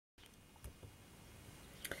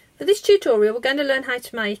For this tutorial, we're going to learn how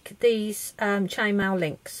to make these chainmail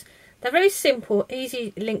links. They're very simple,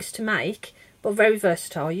 easy links to make, but very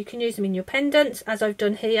versatile. You can use them in your pendants, as I've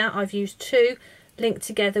done here. I've used two linked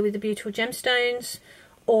together with the beautiful gemstones,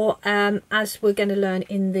 or as we're going to learn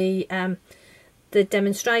in the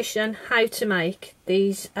demonstration, how to make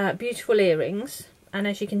these beautiful earrings. And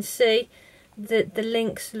as you can see, the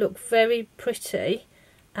links look very pretty.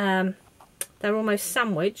 They're almost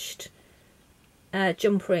sandwiched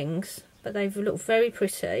jump rings, but they look very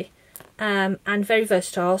pretty and very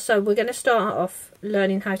versatile. So we're going to start off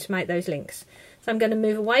learning how to make those links. So I'm going to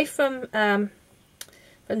move away from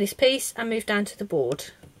this piece and move down to the board.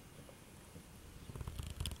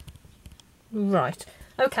 Right,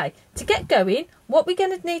 okay, to get going, what we're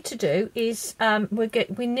going to need to do is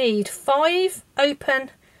we need 5 open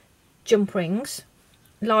jump rings,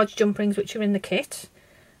 large jump rings, which are in the kit,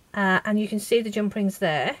 and you can see the jump rings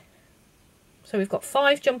there. So we've got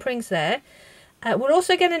 5 jump rings there. We're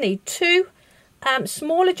also going to need 2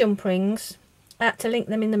 smaller jump rings to link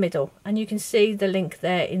them in the middle, and you can see the link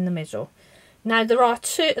there in the middle. Now there are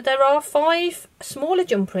 5 smaller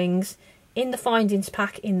jump rings in the findings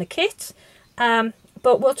pack in the kit,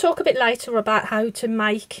 but we'll talk a bit later about how to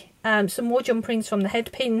make some more jump rings from the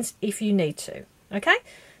head pins if you need to. Okay,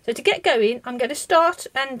 so to get going, I'm going to start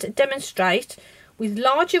and demonstrate with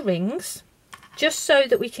larger rings, just so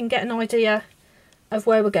that we can get an idea of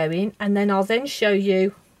where we're going, and then I'll then show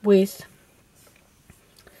you with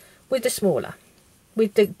the smaller,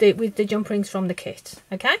 with the jump rings from the kit.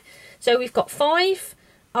 Okay, so we've got 5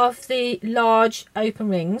 of the large open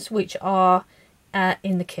rings which are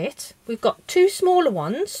in the kit. We've got 2 smaller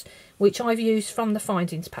ones which I've used from the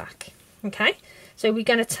findings pack. Okay, so we're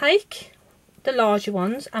going to take the larger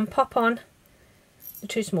ones and pop on the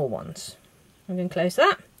 2 small ones. I'm going to close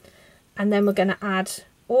that, and then we're going to add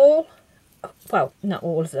well, not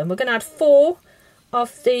all of them, we're going to add 4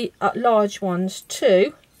 of the large ones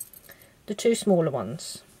to the 2 smaller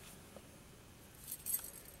ones.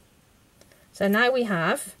 So now we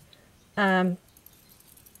have,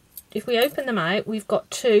 if we open them out, we've got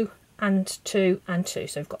 2 and 2 and 2.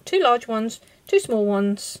 So we've got 2 large ones, 2 small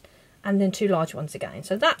ones, and then 2 large ones again.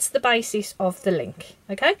 So that's the basis of the link.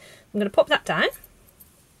 Okay, I'm going to pop that down.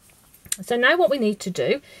 So now what we need to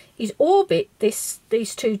do is orbit these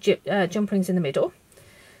 2 jump rings in the middle.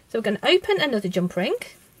 So we're going to open another jump ring,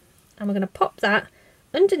 and we're going to pop that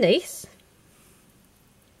underneath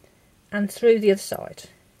and through the other side.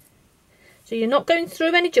 So you're not going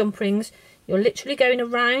through any jump rings, you're literally going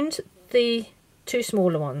around the 2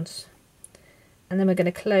 smaller ones, and then we're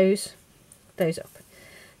going to close those up.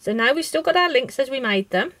 So now we've still got our links as we made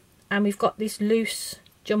them, and we've got this loose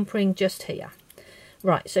jump ring just here.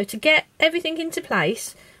 Right, so to get everything into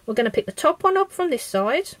place, we're going to pick the top one up from this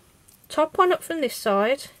side, top one up from this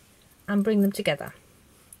side, and bring them together.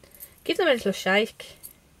 Give them a little shake,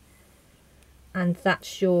 and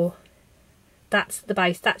that's the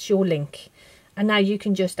base, that's your link. And now you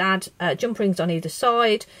can just add jump rings on either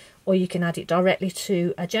side, or you can add it directly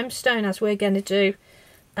to a gemstone, as we're going to do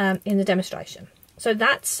in the demonstration. So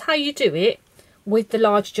that's how you do it with the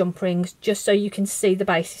large jump rings, just so you can see the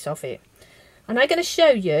basis of it. And I'm going to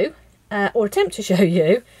show you, or attempt to show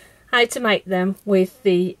you, how to make them with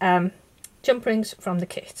the jump rings from the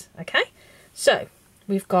kit. Okay, so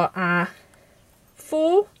we've got our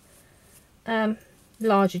 4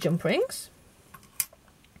 larger jump rings,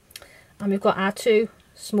 and we've got our 2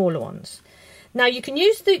 smaller ones. Now you can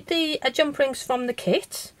use the jump rings from the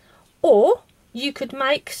kit, or you could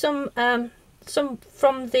make some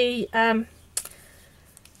from the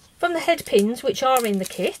head pins which are in the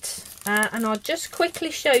kit. And I'll just quickly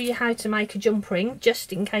show you how to make a jump ring,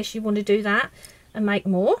 just in case you want to do that and make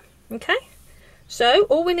more. Okay, so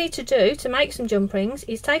all we need to do to make some jump rings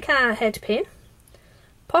is take our head pin,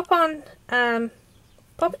 pop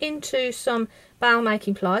into some bail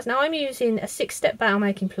making pliers. Now I'm using a 6-step bail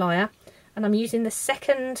making plier, and I'm using the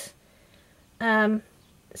second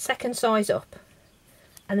size up.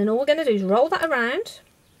 And then all we're going to do is roll that around,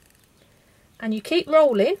 and you keep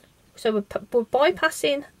rolling. So we're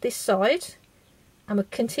bypassing this side, and we're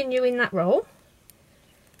continuing that roll.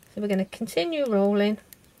 So we're going to continue rolling.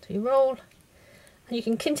 So you roll, and you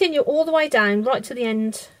can continue all the way down right to the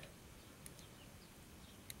end,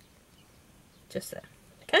 just there.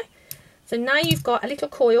 Okay, so now you've got a little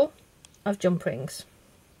coil of jump rings.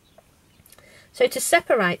 So to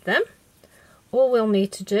separate them, all we'll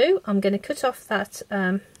need to do, I'm going to cut off that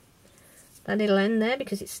little end there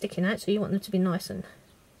because it's sticking out, so you want them to be nice and there.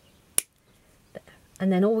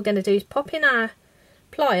 And then all we're going to do is pop in our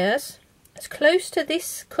pliers as close to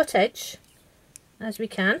this cut edge as we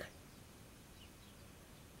can,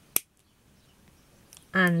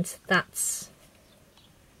 and that's,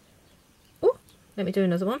 oh, let me do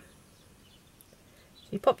another one. So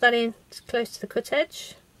you pop that in close to the cut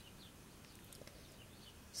edge.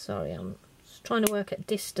 Sorry, I'm just trying to work at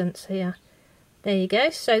distance here. There you go.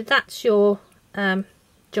 So that's your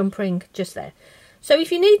jump ring just there. So if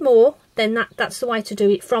you need more, then that's the way to do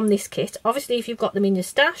it from this kit. Obviously, if you've got them in your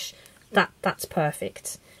stash, that's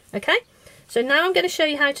perfect. Okay, so now I'm going to show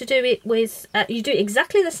you how to do it with, you do it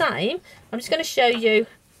exactly the same. I'm just going to show you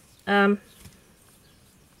how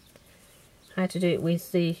to do it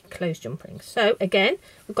with the closed jump rings. So again,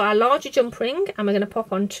 we've got our larger jump ring and we're going to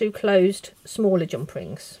pop on 2 closed smaller jump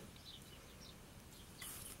rings.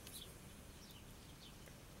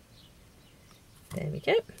 There we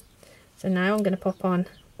go. So now I'm going to pop on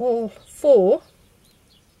all 4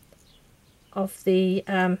 of the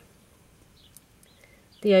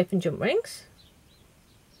open jump rings.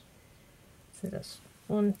 So that's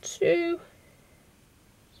 1, 2,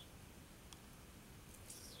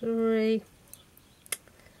 3.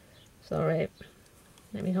 Sorry,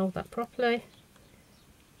 let me hold that properly.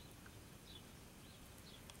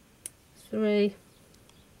 3,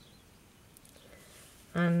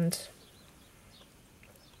 and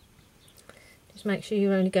just make sure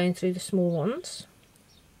you're only going through the small ones,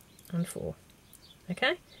 and 4.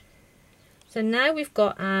 Okay, so now we've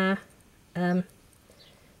got our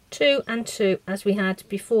 2 and 2 as we had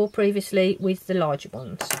before previously with the larger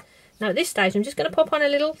ones. Now at this stage I'm just going to pop on a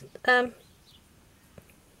little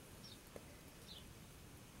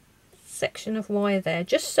section of wire there,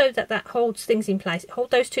 just so that holds things in place.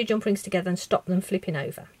 Hold those 2 jump rings together and stop them flipping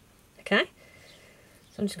over. Okay,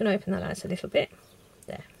 so I'm just going to open that out a little bit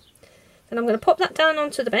there. Then I'm going to pop that down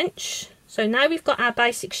onto the bench. So now we've got our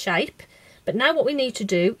basic shape, but now what we need to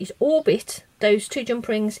do is orbit those 2 jump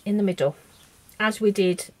rings in the middle, as we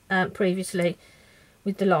did previously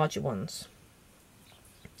with the larger ones.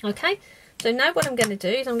 Okay, so now what I'm going to do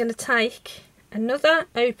is I'm going to take another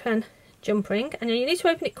open jump ring, and you need to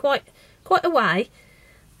open it quite a way,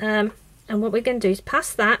 and what we're going to do is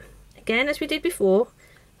pass that again as we did before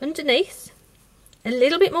underneath. A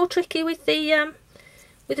little bit more tricky with the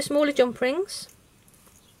smaller jump rings,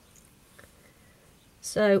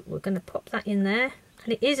 so we're going to pop that in there,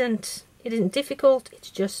 and it isn't difficult, it's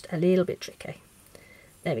just a little bit tricky.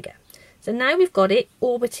 There we go. So now we've got it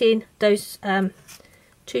orbiting those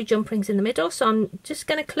 2 jump rings in the middle, so I'm just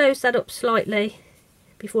going to close that up slightly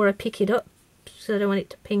before I pick it up, so I don't want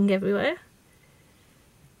it to ping everywhere.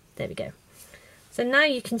 There we go. So now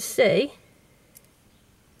you can see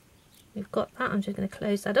we've got that. I'm just going to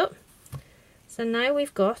close that up. So now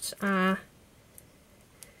we've got our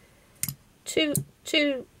two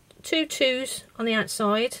twos on the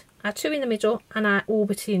outside, our 2 in the middle, and our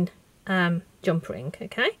orbiting jump ring.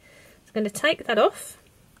 Okay, so I'm going to take that off,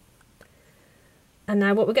 and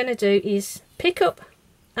now what we're going to do is pick up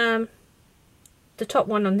the top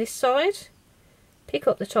one on this side, pick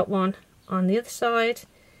up the top one on the other side,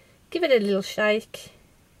 give it a little shake,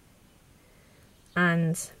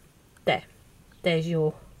 and there's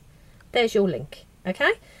your link.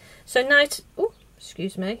 Okay, so now oh,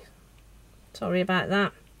 excuse me, sorry about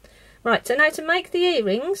that. Right, so now to make the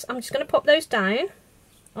earrings, I'm just going to pop those down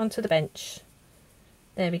onto the bench.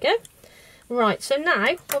 There we go. Right, so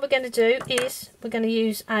now what we're going to do is we're going to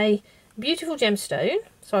use a beautiful gemstone.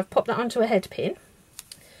 So I've popped that onto a head pin.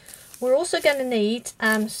 We're also going to need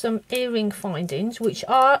some earring findings, which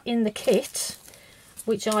are in the kit,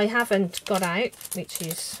 which I haven't got out, which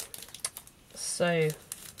is so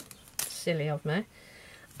silly of me.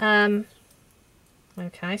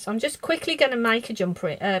 Okay, so I'm just quickly going to make a jump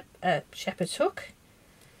ring, a shepherd's hook.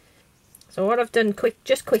 So what I've done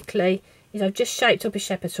quickly is I've just shaped up a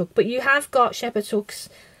shepherd's hook, but you have got shepherd's hooks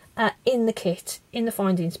in the kit, in the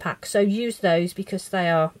findings pack, so use those because they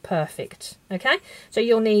are perfect. Okay, so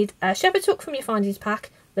you'll need a shepherd's hook from your findings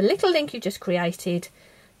pack, the little link you just created,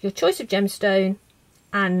 your choice of gemstone,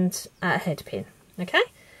 and a head pin. Okay,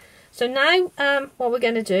 so now what we're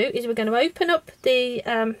going to do is we're going to open up the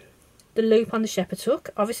loop on the shepherd's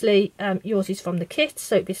hook. Obviously yours is from the kit,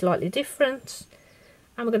 so it'll be slightly different,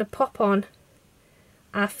 and we're going to pop on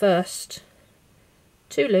our first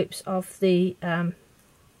 2 loops of the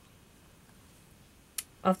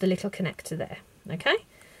little connector there. Okay,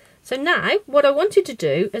 so now what I wanted to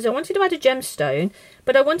do is I wanted to add a gemstone,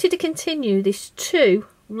 but I wanted to continue this 2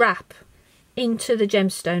 wrap into the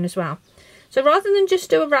gemstone as well. So rather than just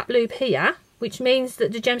do a wrap loop here, which means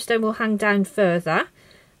that the gemstone will hang down further,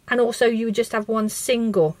 and also you would just have one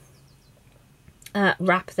single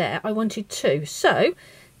wrap there, I wanted 2. So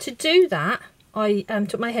to do that, I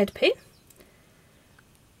took my head pin,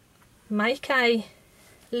 make a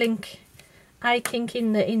link a kink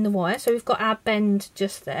in the wire, so we've got our bend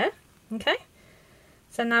just there. Okay,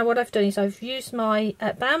 so now what I've done is I've used my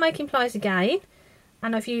bow making pliers again,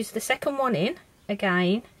 and I've used the second one in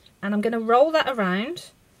again, and I'm going to roll that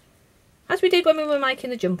around as we did when we were making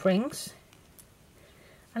the jump rings.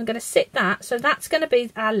 I'm going to sit that, so that's going to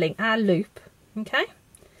be our loop. Okay,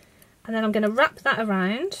 and then I'm going to wrap that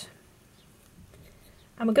around,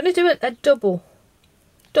 and we're going to do a double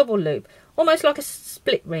loop, almost like a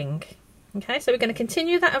split ring. Okay, so we're going to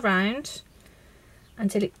continue that around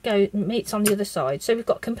until it meets on the other side. So we've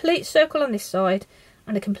got a complete circle on this side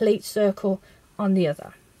and a complete circle on the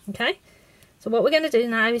other. Okay, so what we're going to do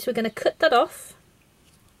now is we're going to cut that off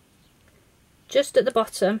just at the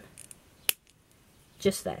bottom,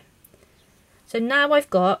 just there. So now I've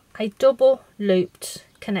got a double looped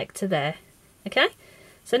connector there. Okay,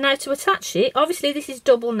 so now to attach it, obviously this is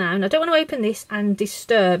double now, and I don't want to open this and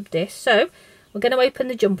disturb this, so we're going to open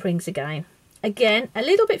the jump rings again. Again, a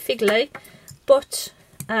little bit fiddly, but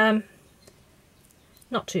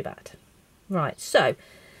not too bad. Right, so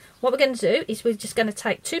what we're going to do is we're just going to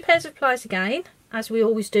take 2 pairs of pliers again, as we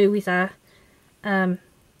always do with our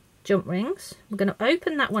jump rings. We're going to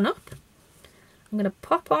open that one up. I'm going to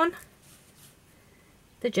pop on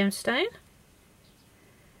the gemstone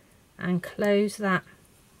and close that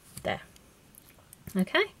there.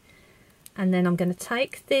 Okay, and then I'm going to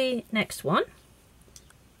take the next one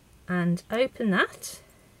and open that,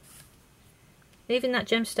 leaving that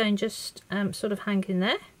gemstone just sort of hanging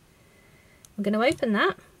there. I'm going to open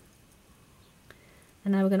that,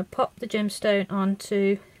 and now we're going to pop the gemstone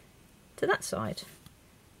onto that side,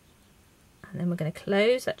 and then we're going to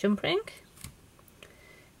close that jump ring,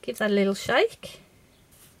 give that a little shake.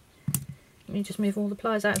 Let me just move all the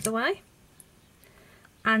pliers out of the way,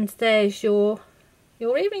 and there's your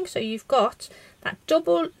earring. So you've got that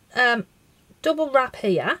double wrap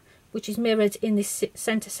here, which is mirrored in this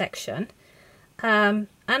centre section, and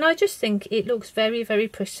I just think it looks very, very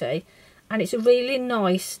pretty, and it's a really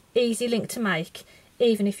nice, easy link to make,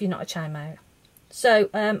 even if you're not a chainmaker. So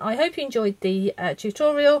I hope you enjoyed the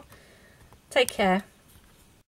tutorial. Take care.